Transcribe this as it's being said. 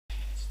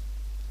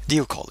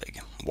Dear colleague,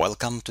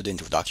 welcome to the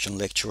introduction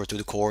lecture to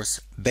the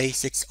course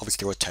Basics of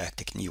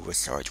Stereotactic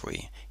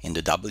Neurosurgery in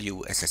the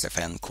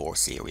WSSFN Course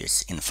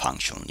Series in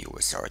Functional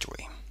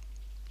Neurosurgery.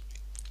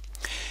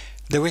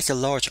 There is a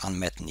large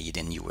unmet need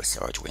in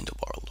neurosurgery in the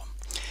world,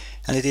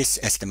 and it is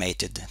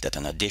estimated that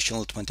an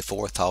additional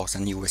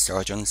 24,000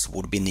 neurosurgeons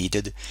would be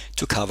needed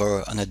to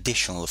cover an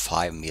additional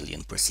 5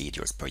 million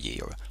procedures per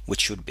year,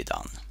 which should be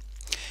done.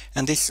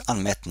 And this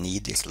unmet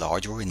need is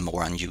larger in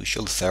more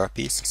unusual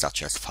therapies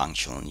such as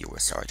functional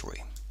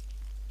neurosurgery.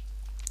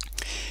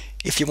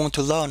 If you want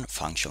to learn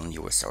functional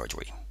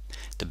neurosurgery,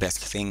 the best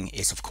thing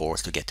is of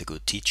course to get a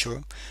good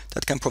teacher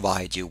that can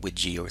provide you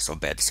with years of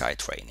bedside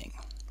training.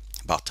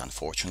 But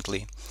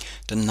unfortunately,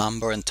 the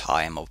number and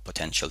time of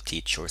potential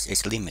teachers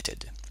is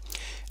limited.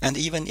 And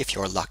even if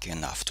you are lucky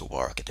enough to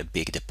work at a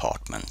big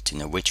department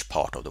in a rich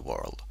part of the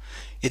world,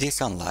 it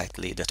is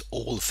unlikely that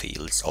all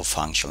fields of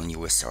functional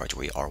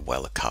neurosurgery are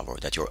well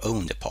covered at your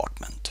own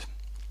department.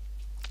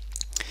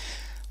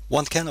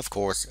 One can of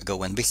course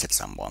go and visit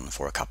someone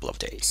for a couple of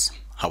days.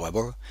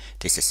 However,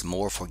 this is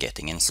more for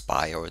getting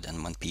inspired,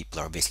 and when people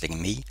are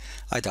visiting me,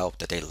 I doubt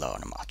that they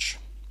learn much.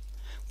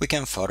 We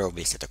can further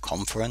visit a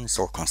conference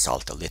or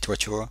consult the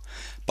literature,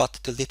 but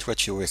the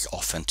literature is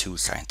often too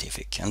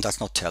scientific and does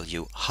not tell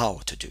you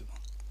how to do.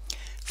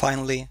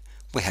 Finally,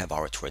 we have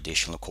our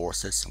traditional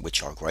courses,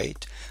 which are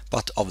great,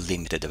 but of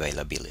limited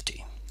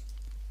availability.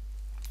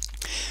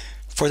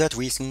 For that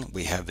reason,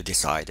 we have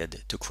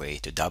decided to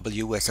create a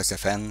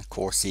WSSFN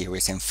Course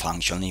Series in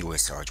Functional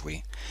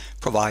Neurosurgery,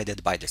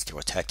 provided by the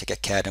Stereotactic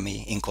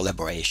Academy in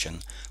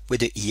collaboration with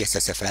the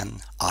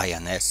ESSFN,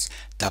 INS,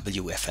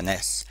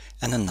 WFNS,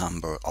 and a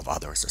number of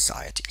other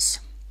societies.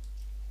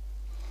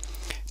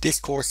 This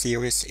course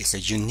series is a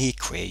unique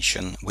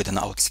creation with an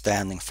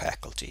outstanding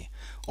faculty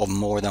of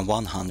more than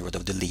 100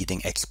 of the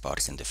leading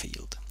experts in the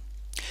field.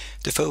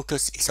 The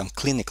focus is on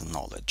clinical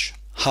knowledge,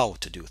 how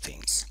to do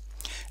things,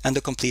 and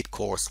the complete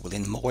course will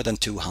in more than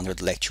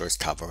 200 lectures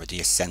cover the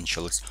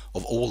essentials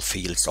of all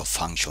fields of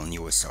functional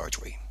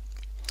neurosurgery.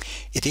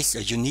 It is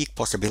a unique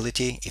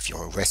possibility if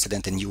you're a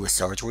resident in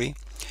neurosurgery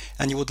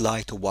and you would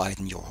like to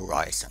widen your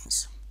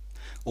horizons,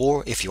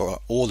 or if you are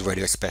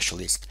already a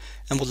specialist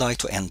and would like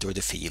to enter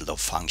the field of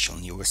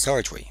functional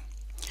neurosurgery.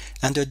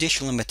 And the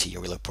additional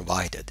material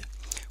provided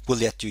will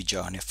let you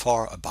journey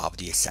far above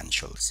the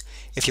essentials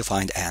if you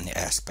find any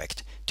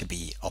aspect to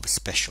be of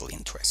special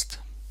interest.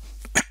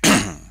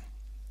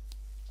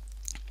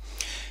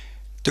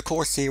 The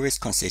course series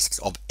consists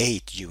of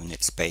 8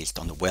 units based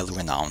on the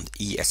well-renowned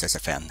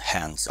ESSFN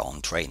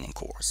hands-on training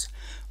course,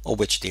 of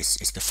which this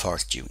is the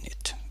first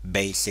unit,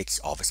 Basics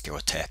of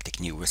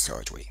Stereotactic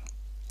Neurosurgery.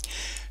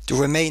 The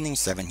remaining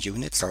 7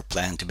 units are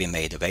planned to be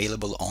made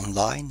available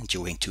online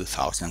during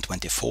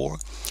 2024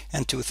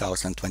 and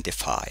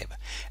 2025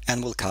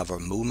 and will cover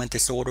movement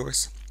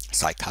disorders,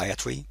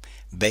 psychiatry,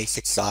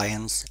 basic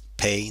science,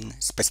 pain,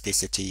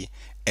 spasticity,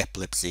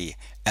 epilepsy,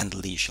 and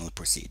lesional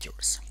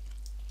procedures.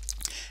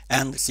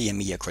 And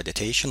CME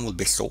accreditation will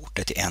be sought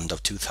at the end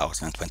of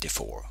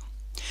 2024.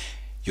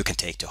 You can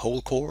take the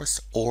whole course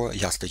or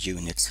just the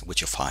units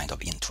which you find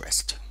of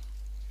interest.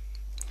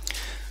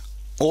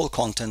 All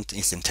content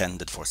is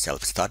intended for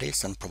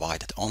self-studies and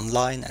provided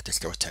online at the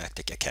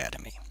Stereotactic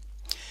Academy.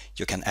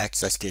 You can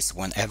access this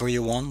whenever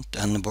you want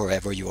and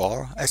wherever you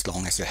are, as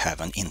long as you have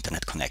an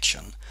internet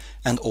connection,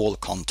 and all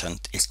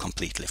content is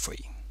completely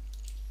free.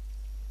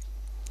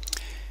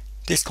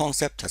 This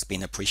concept has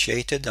been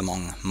appreciated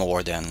among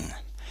more than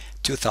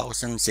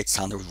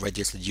 2,600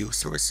 registered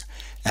users,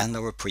 and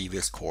our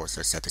previous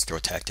courses at the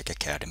Stereotactic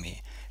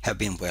Academy have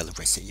been well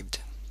received.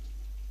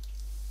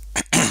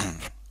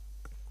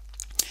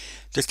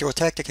 The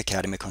Stereotactic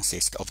Academy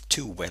consists of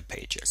 2 web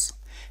pages,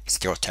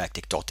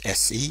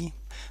 stereotactic.se,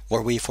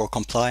 where we for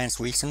compliance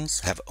reasons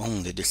have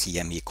only the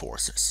CME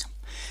courses,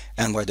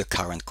 and where the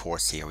current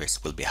course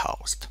series will be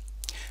housed,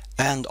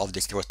 and of the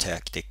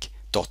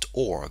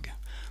stereotactic.org,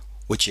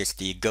 which is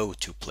the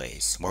go-to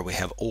place where we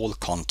have all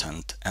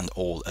content and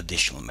all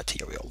additional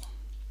material.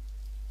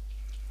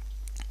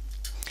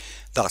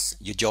 Thus,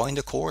 you join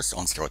the course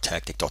on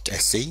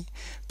stereotactic.se,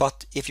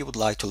 but if you would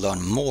like to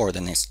learn more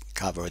than is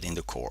covered in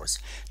the course,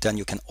 then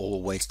you can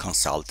always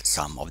consult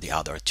some of the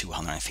other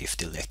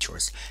 250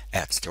 lectures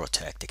at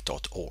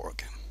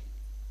stereotactic.org.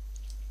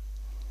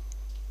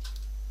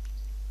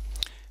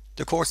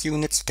 The course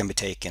units can be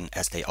taken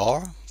as they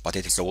are, but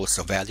it is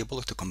also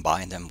valuable to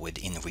combine them with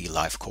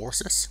in-real-life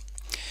courses.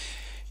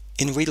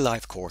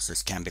 In-real-life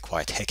courses can be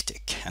quite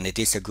hectic, and it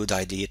is a good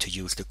idea to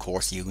use the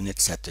course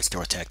units at the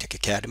Stereotactic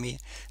Academy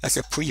as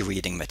a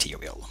pre-reading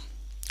material.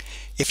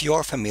 If you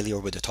are familiar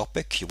with the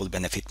topic, you will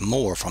benefit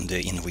more from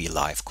the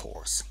in-real-life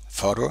course.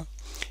 Further,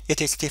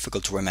 it is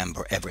difficult to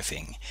remember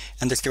everything,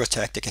 and the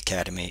Stereotactic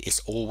Academy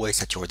is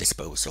always at your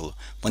disposal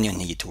when you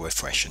need to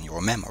refreshen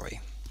your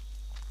memory.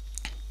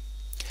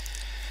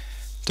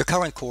 The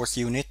current course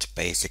unit,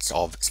 Basics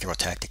of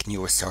Stereotactic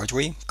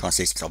Neurosurgery,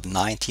 consists of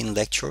 19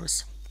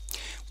 lectures.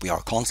 We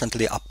are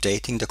constantly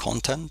updating the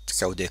content,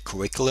 so the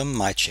curriculum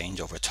might change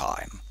over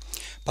time.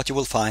 but you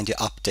will find the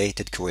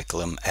updated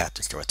curriculum at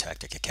the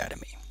Stereotactic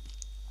Academy.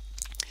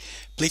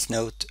 Please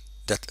note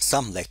that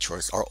some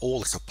lectures are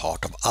also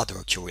part of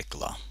other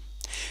curricula.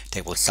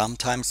 They will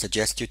sometimes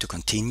suggest you to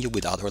continue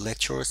with other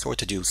lectures or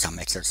to do some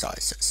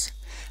exercises.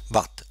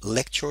 But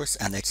lectures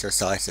and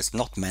exercises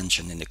not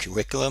mentioned in the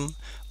curriculum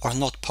are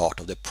not part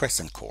of the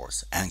present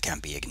course and can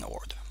be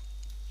ignored.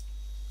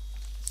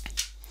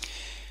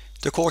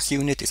 The course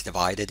unit is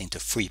divided into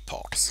 3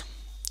 parts.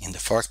 In the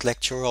first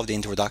lecture of the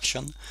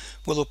introduction,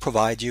 we will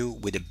provide you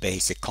with the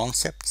basic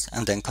concepts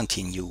and then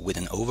continue with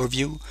an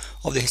overview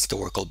of the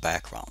historical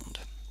background.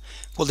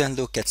 We'll then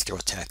look at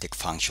stereotactic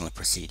functional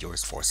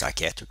procedures for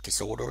psychiatric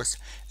disorders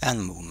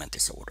and movement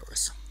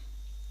disorders.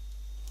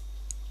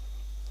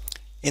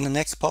 In the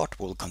next part,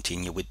 we'll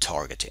continue with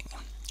targeting.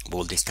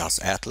 We'll discuss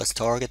atlas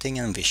targeting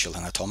and visual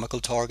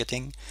anatomical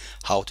targeting,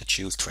 how to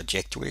choose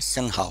trajectories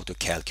and how to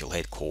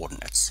calculate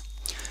coordinates.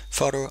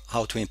 Further,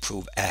 how to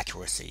improve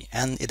accuracy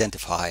and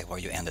identify where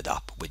you ended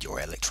up with your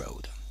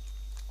electrode.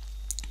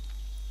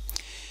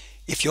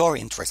 If you are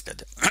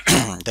interested,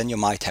 then you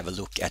might have a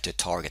look at the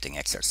targeting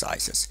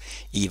exercises,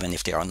 even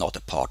if they are not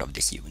a part of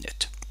this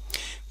unit.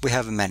 We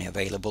have many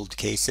available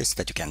cases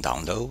that you can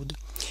download.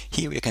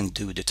 Here you can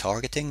do the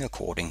targeting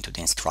according to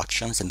the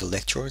instructions in the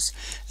lectures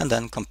and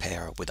then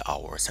compare with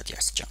our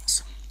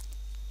suggestions.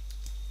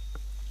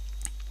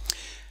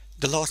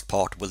 The last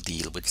part will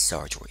deal with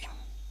surgery.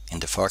 In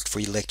the first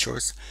 3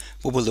 lectures,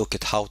 we will look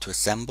at how to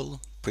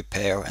assemble,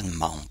 prepare and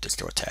mount the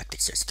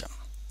stereotactic system.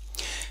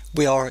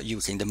 We are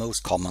using the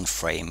most common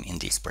frame in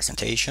these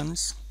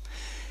presentations.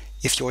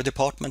 If your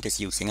department is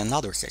using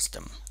another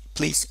system,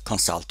 please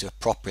consult the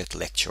appropriate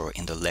lecture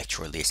in the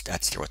lecture list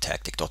at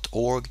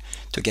stereotactic.org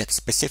to get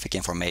specific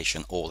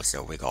information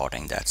also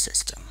regarding that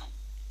system.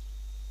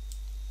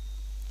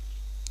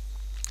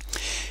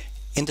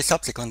 In the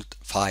subsequent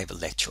 5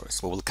 lectures,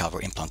 we will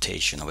cover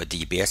implantation of a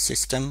DBS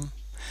system,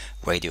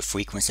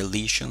 radiofrequency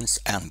lesions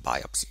and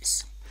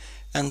biopsies,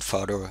 and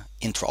further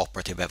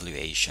intraoperative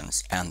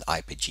evaluations and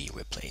IPG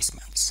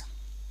replacements.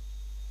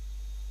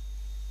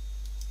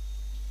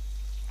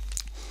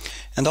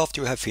 And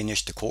after you have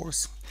finished the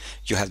course,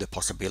 you have the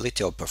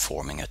possibility of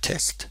performing a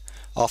test,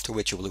 after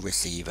which you will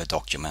receive a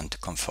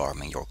document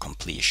confirming your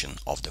completion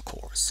of the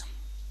course.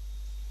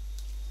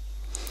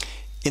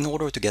 In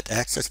order to get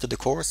access to the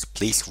course,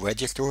 please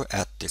register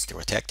at the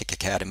Stereotactic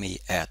Academy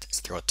at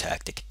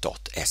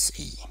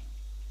stereotactic.se.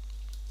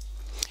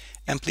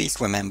 And please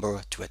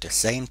remember to at the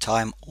same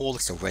time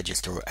also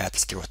register at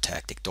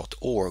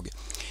stereotactic.org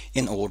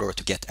in order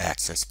to get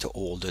access to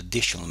all the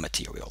additional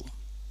material.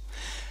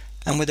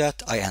 And with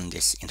that, I end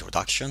this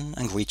introduction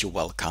and greet you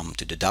welcome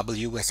to the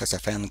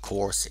WSSFN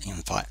course in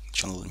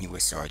Functional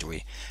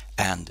Neurosurgery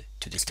and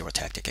to the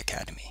Stereotactic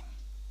Academy.